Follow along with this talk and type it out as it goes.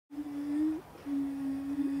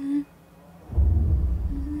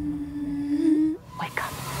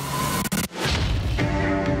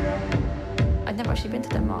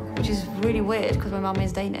because my mum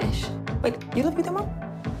is Danish. Wait, you live with your mom?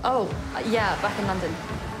 Oh, yeah, back in London.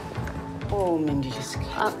 Oh, min lille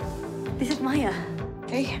skat. This is Maja.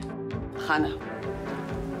 Hey. Chana.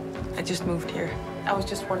 I just moved here. I was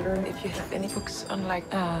just wondering if you have any books on,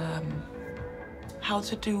 like, how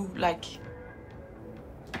to do, like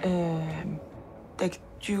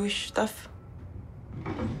Jewish stuff.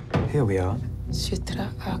 Here we are. Shudder.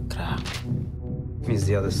 Means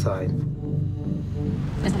the other side.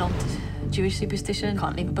 It's not Jewish superstition.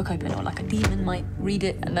 Can't leave a book open, or like a demon might read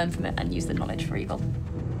it and learn from it and use the knowledge for evil.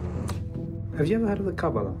 Have you ever heard of the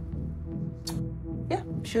Kabbalah? Yeah,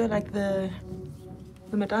 sure, like the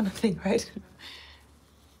Madonna thing, right?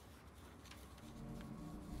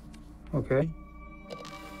 Okay.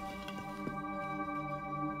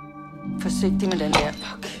 Forsigtig med den der.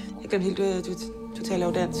 Fuck. Jeg glemte helt, du taler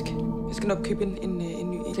jo dansk. Jeg skal nok købe en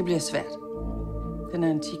ny. Det bliver svært. Den er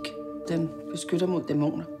antik. Den beskytter mod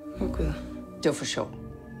dæmoner. Åh, Gud. Det var for sjov.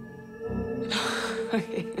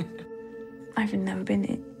 Okay. I've never been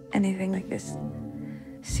in anything like this.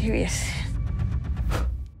 Serious.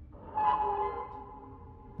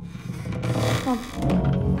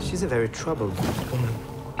 She's a very troubled woman.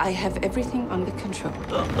 I have everything under control.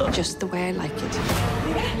 Just the way I like it.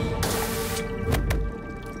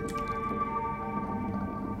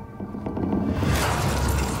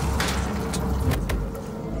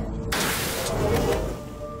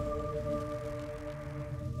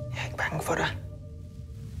 Jeg er ikke bange for dig.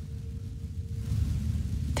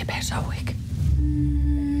 Det passer jo ikke.